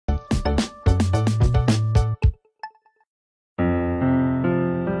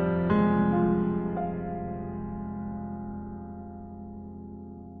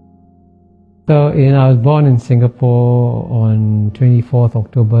I was born in Singapore on 24th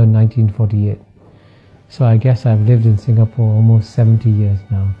October 1948. So I guess I've lived in Singapore almost 70 years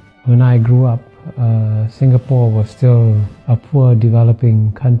now. When I grew up, Singapore was still a poor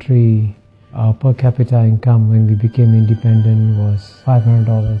developing country. Our per capita income when we became independent was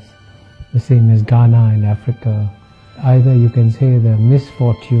 $500, the same as Ghana in Africa. Either you can say the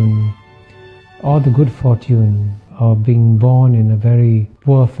misfortune or the good fortune of being born in a very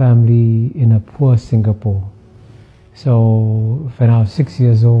poor family in a poor Singapore. So when I was 6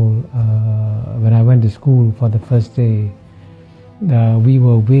 years old, when I went to school for the first day, we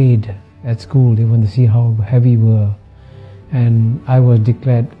were weighed at school. They wanted to see how heavy we were. And I was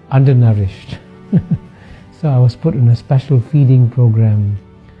declared undernourished. So I was put in a special feeding program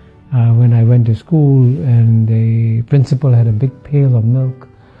when I went to school, and the principal had a big pail of milk,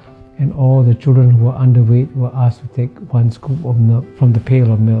 and all the children who were underweight were asked to take one scoop of milk from the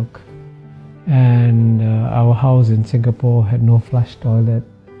pail of milk. And our house in Singapore had no flush toilet.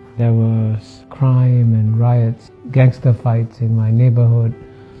 There was crime and riots, gangster fights in my neighborhood.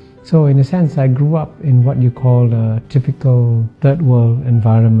 So in a sense, I grew up in what you call a typical third world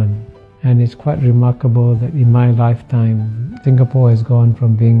environment. And it's quite remarkable that in my lifetime, Singapore has gone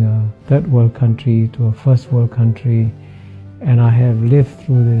from being a third world country to a first world country. And I have lived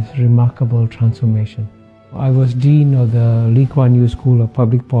through this remarkable transformation. I was Dean of the Lee Kuan Yew School of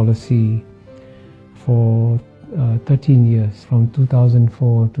Public Policy for 13 years, from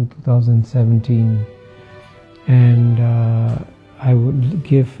 2004 to 2017. And I would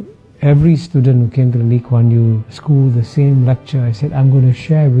give every student who came to the Lee Kuan Yew School the same lecture. I said, I'm going to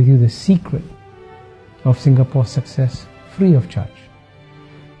share with you the secret of Singapore's success free of charge.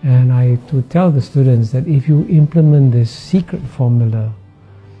 And I to tell the students that if you implement this secret formula,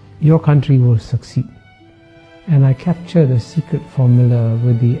 your country will succeed. And I capture the secret formula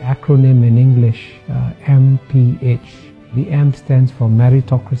with the acronym in English, MPH. The M stands for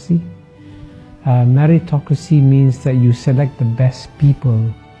meritocracy. Meritocracy means that you select the best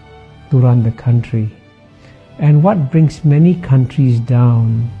people to run the country. And what brings many countries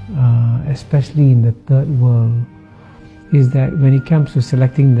down, especially in the third world, is that when it comes to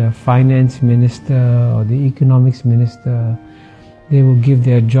selecting the finance minister or the economics minister, they will give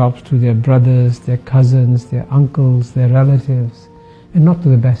their jobs to their brothers, their cousins, their uncles, their relatives, and not to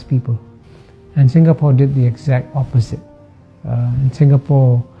the best people. And Singapore did the exact opposite. In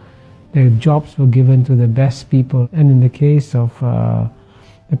Singapore, the jobs were given to the best people. And in the case of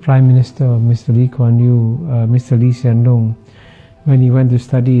the Prime Minister of Mr. Lee Kuan Yew, Mr. Lee Hsien Loong, when he went to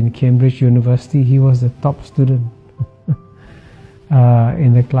study in Cambridge University, he was the top student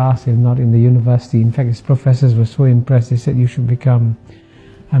in the class, if not in the university. In fact, his professors were so impressed, they said, you should become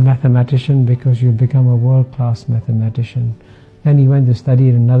a mathematician because you'll become a world-class mathematician. Then he went to study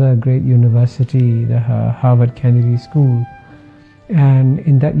in another great university, the Harvard Kennedy School. And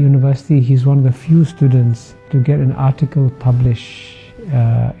in that university, he's one of the few students to get an article published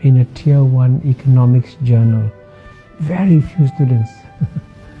in a Tier 1 economics journal. Very few students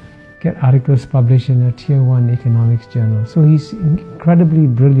get articles published in a Tier 1 economics journal. So he's incredibly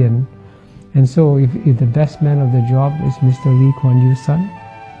brilliant. And so if the best man of the job is Mr. Lee Kuan Yew's son,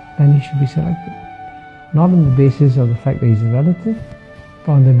 then he should be selected. Not on the basis of the fact that he's a relative,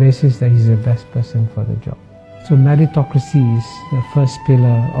 but on the basis that he's the best person for the job. So meritocracy is the first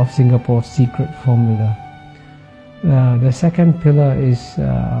pillar of Singapore's secret formula. The second pillar is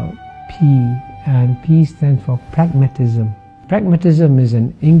P, and P stands for pragmatism. Pragmatism is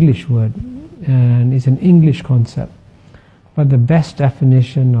an English word, and it's an English concept. But the best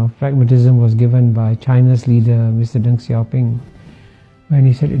definition of pragmatism was given by China's leader, Mr. Deng Xiaoping, when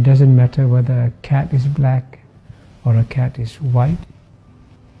he said it doesn't matter whether a cat is black or a cat is white.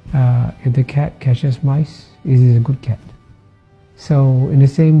 If the cat catches mice, it is a good cat. So in the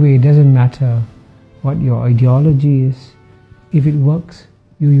same way, it doesn't matter what your ideology is. If it works,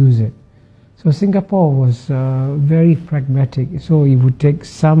 you use it. So Singapore was very pragmatic. So it would take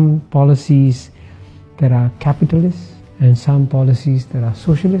some policies that are capitalist and some policies that are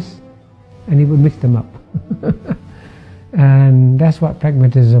socialist, and it would mix them up. And that's what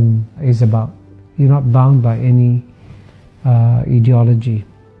pragmatism is about. You're not bound by any ideology.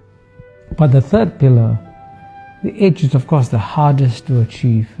 But the third pillar, the H, is of course the hardest to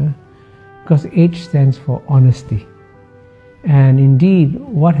achieve, because H stands for honesty. And indeed,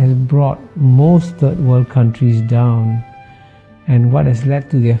 what has brought most third world countries down and what has led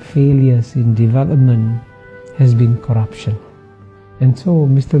to their failures in development has been corruption. And so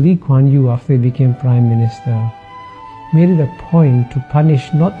Mr. Lee Kuan Yew, after he became Prime Minister, made it a point to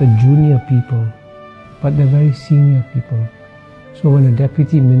punish not the junior people, but the very senior people. So when a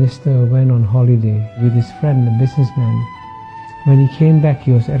deputy minister went on holiday with his friend, a businessman, when he came back,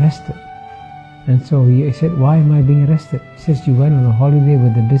 he was arrested. And so he said, why am I being arrested? He says, you went on a holiday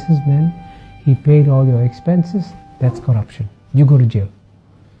with the businessman, he paid all your expenses, that's corruption. You go to jail.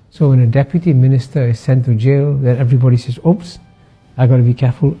 So when a deputy minister is sent to jail, then everybody says, oops, I got to be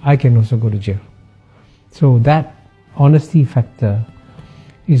careful, I can also go to jail. So that honesty factor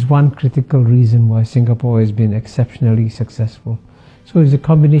is one critical reason why Singapore has been exceptionally successful. So it's a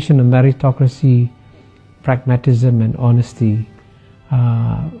combination of meritocracy, pragmatism and honesty.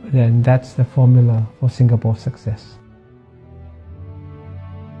 Then that's the formula for Singapore's success.